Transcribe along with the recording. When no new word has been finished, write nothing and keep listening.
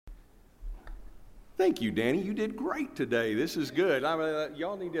Thank you, Danny. You did great today. This is good.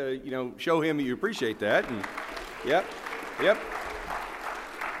 Y'all need to, show him that you appreciate that. And yep.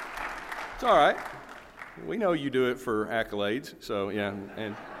 It's all right. We know you do it for accolades. So yeah,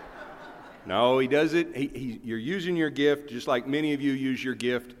 and no, he does it. You're using your gift just like many of you use your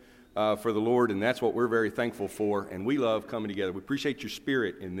gift for the Lord, and that's what we're very thankful for. And we love coming together. We appreciate your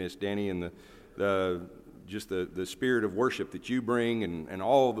spirit in this, Danny, and the spirit of worship that you bring, and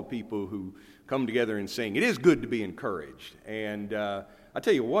all the people who come together and sing. It is good to be encouraged. And I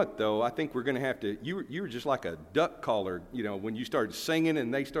tell you what, though, I think we're going to have to. You were just like a duck caller, when you started singing,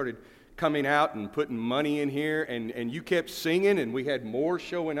 and they started coming out and putting money in here, and you kept singing, and we had more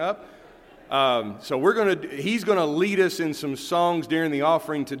showing up. So he's going to lead us in some songs during the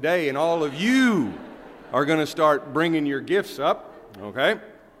offering today, and all of you are going to start bringing your gifts up, okay?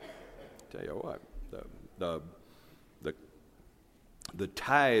 Tell you what, the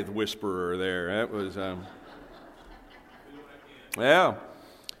tithe whisperer there, that was, yeah.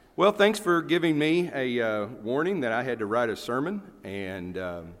 Well, thanks for giving me a warning that I had to write a sermon, and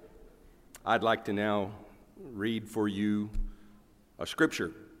I'd like to now read for you a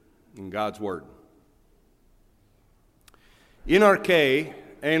scripture in God's Word. In arche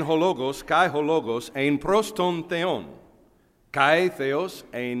en hologos, kai hologos, en proston theon, kai theos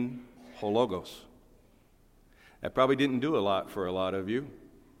en hologos. That probably didn't do a lot for a lot of you.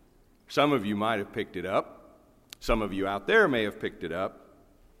 Some of you might have picked it up. Some of you out there may have picked it up.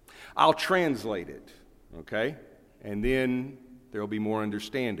 I'll translate it, okay? And then there will be more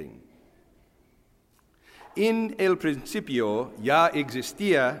understanding. En el principio ya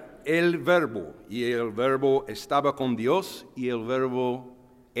existía el verbo, y el verbo estaba con Dios, y el verbo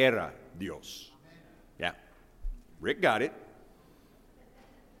era Dios. Yeah, Rick got it.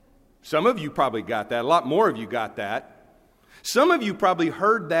 Some of you probably got that. A lot more of you got that. Some of you probably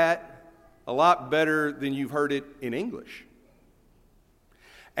heard that a lot better than you've heard it in English.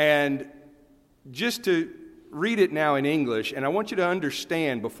 And just to read it now in English, and I want you to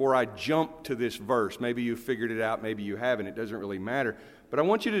understand before I jump to this verse. Maybe you figured it out, maybe you haven't. It doesn't really matter. But I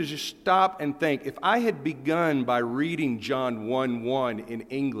want you to just stop and think. If I had begun by reading John 1:1 in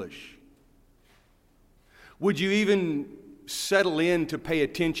English, would you even settle in to pay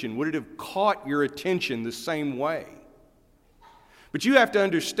attention? Would it have caught your attention the same way? But you have to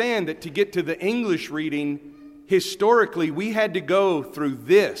understand that to get to the English reading, historically, we had to go through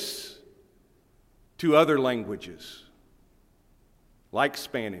this to other languages, like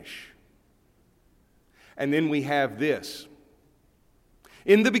Spanish. And then we have this.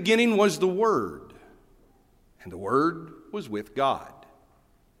 In the beginning was the Word, and the Word was with God,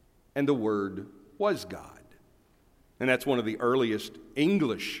 and the Word was God. And that's one of the earliest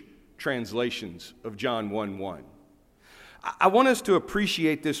English translations of John 1:1. I want us to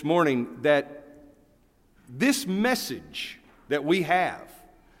appreciate this morning that this message that we have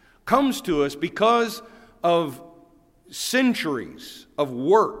comes to us because of centuries of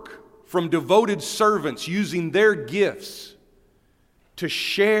work from devoted servants using their gifts to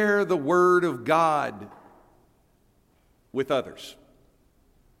share the Word of God with others.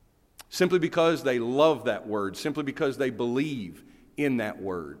 Simply because they love that Word, simply because they believe in that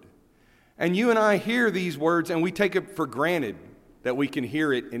Word. And you and I hear these words and we take it for granted that we can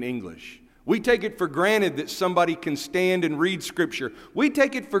hear it in English. We take it for granted that somebody can stand and read Scripture. We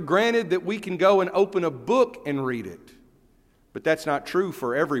take it for granted that we can go and open a book and read it. But that's not true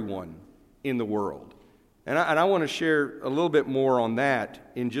for everyone in the world. And I want to share a little bit more on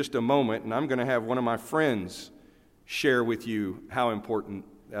that in just a moment. And I'm going to have one of my friends share with you how important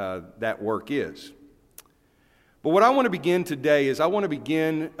that work is. But what I want to begin today is I want to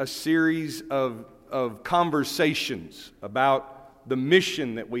begin a series of conversations about the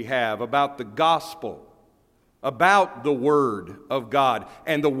mission that we have, about the gospel, about the Word of God,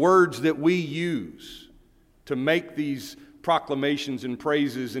 and the words that we use to make these proclamations and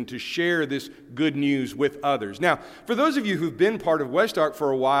praises and to share this good news with others. Now, for those of you who've been part of West Ark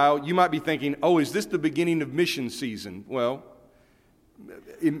for a while, you might be thinking, oh, is this the beginning of mission season? Well,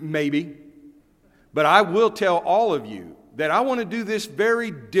 maybe. But I will tell all of you that I want to do this very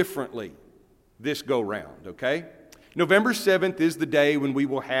differently this go-round, okay? November 7th is the day when we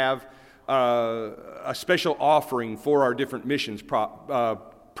will have a special offering for our different missions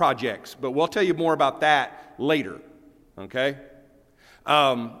projects. But we'll tell you more about that later, okay?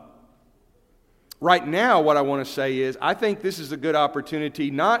 Right now, what I want to say is I think this is a good opportunity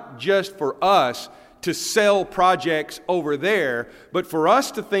not just for us to sell projects over there, but for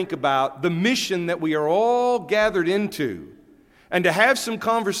us to think about the mission that we are all gathered into and to have some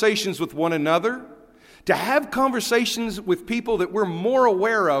conversations with one another To have conversations with people that we're more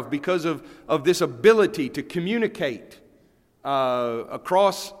aware of because of this ability to communicate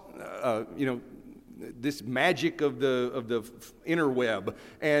across, this magic of the interweb,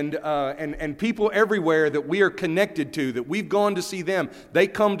 and people everywhere that we are connected to, that we've gone to see them, they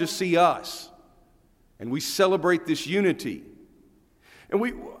come to see us, and we celebrate this unity. And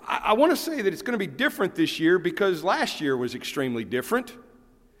I want to say that it's going to be different this year because last year was extremely different,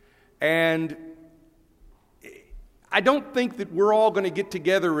 and I don't think that we're all going to get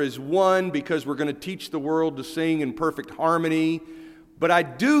together as one because we're going to teach the world to sing in perfect harmony. But I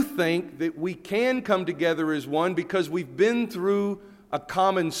do think that we can come together as one because we've been through a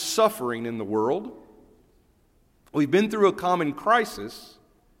common suffering in the world. We've been through a common crisis.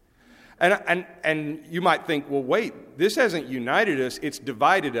 And you might think, well, wait, this hasn't united us, it's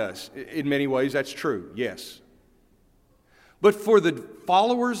divided us. In many ways, that's true, yes. But for the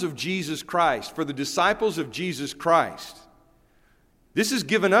followers of Jesus Christ, for the disciples of Jesus Christ, this has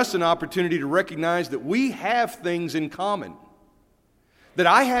given us an opportunity to recognize that we have things in common. That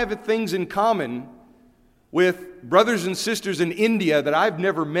I have things in common with brothers and sisters in India that I've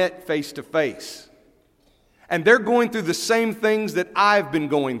never met face to face. And they're going through the same things that I've been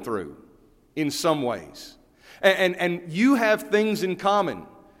going through in some ways. And you have things in common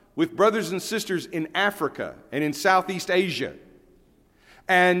with brothers and sisters in Africa and in Southeast Asia.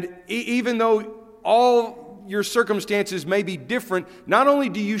 And even though all your circumstances may be different, not only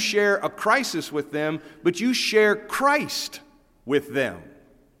do you share a crisis with them, but you share Christ with them.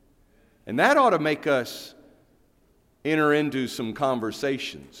 And that ought to make us enter into some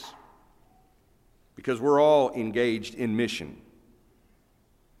conversations because we're all engaged in mission.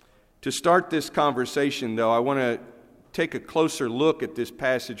 To start this conversation, though, I want to take a closer look at this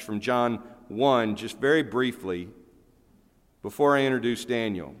passage from John 1, just very briefly, before I introduce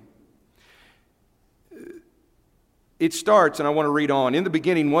Daniel. It starts, and I want to read on. In the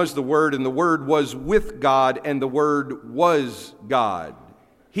beginning was the Word, and the Word was with God, and the Word was God.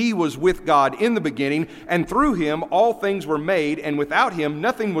 He was with God in the beginning, and through Him all things were made, and without Him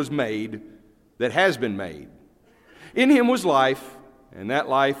nothing was made that has been made. In Him was life, and that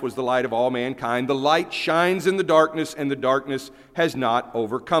life was the light of all mankind. The light shines in the darkness, and the darkness has not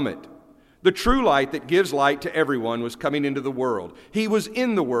overcome it. The true light that gives light to everyone was coming into the world. He was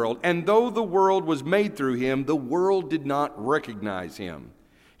in the world, and though the world was made through Him, the world did not recognize Him.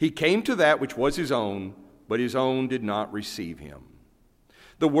 He came to that which was His own, but His own did not receive Him.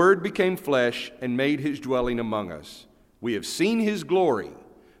 The Word became flesh and made His dwelling among us. We have seen His glory,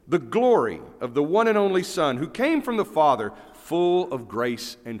 the glory of the one and only Son, who came from the Father, full of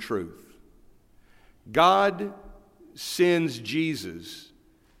grace and truth. God sends Jesus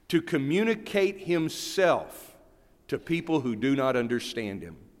to communicate Himself to people who do not understand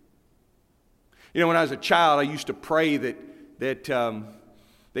Him. You know, when I was a child, I used to pray that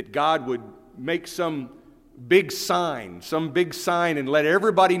God would make some big sign, and let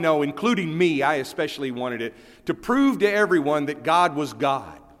everybody know, including me, I especially wanted it, to prove to everyone that God was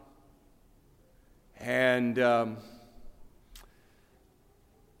God. And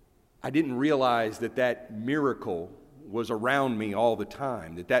I didn't realize that miracle was around me all the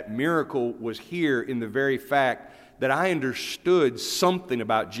time, that miracle was here in the very fact that I understood something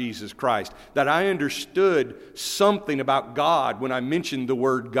about Jesus Christ, that I understood something about God when I mentioned the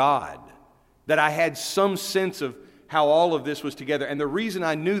word God, that I had some sense of how all of this was together. And the reason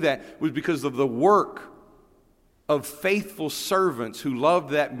I knew that was because of the work of faithful servants who loved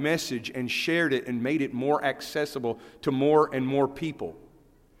that message and shared it and made it more accessible to more and more people.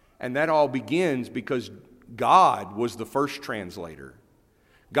 And that all begins because God was the first translator.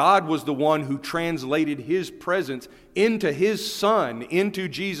 God was the one who translated His presence into His Son, into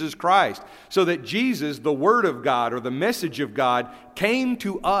Jesus Christ, so that Jesus, the Word of God or the message of God, came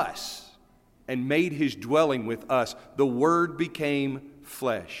to us and made His dwelling with us. The Word became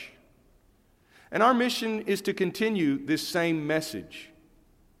flesh. And our mission is to continue this same message.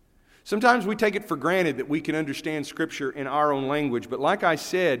 Sometimes we take it for granted that we can understand Scripture in our own language, but like I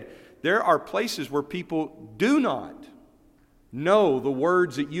said, there are places where people do not know the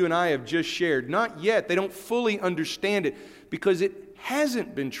words that you and I have just shared. Not yet. They don't fully understand it because it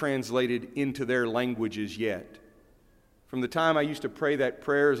hasn't been translated into their languages yet. From the time I used to pray that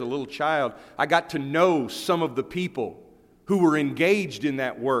prayer as a little child, I got to know some of the people who were engaged in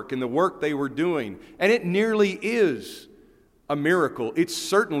that work and the work they were doing. And it nearly is a miracle. It's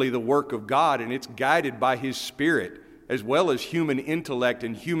certainly the work of God, and it's guided by His Spirit, as well as human intellect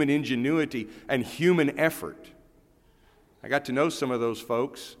and human ingenuity and human effort. I got to know some of those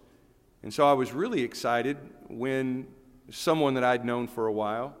folks, and so I was really excited when someone that I'd known for a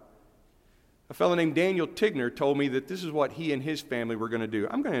while A fellow named Daniel Tigner told me that this is what he and his family were going to do.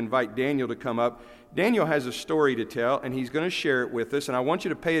 I'm going to invite Daniel to come up. Daniel has a story to tell, and he's going to share it with us. And I want you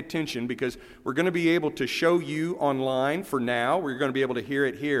to pay attention because we're going to be able to show you online for now. We're going to be able to hear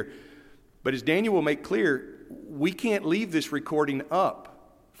it here. But as Daniel will make clear, we can't leave this recording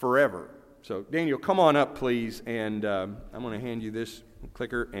up forever. So, Daniel, come on up, please. And I'm going to hand you this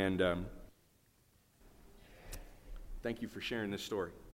clicker. And thank you for sharing this story.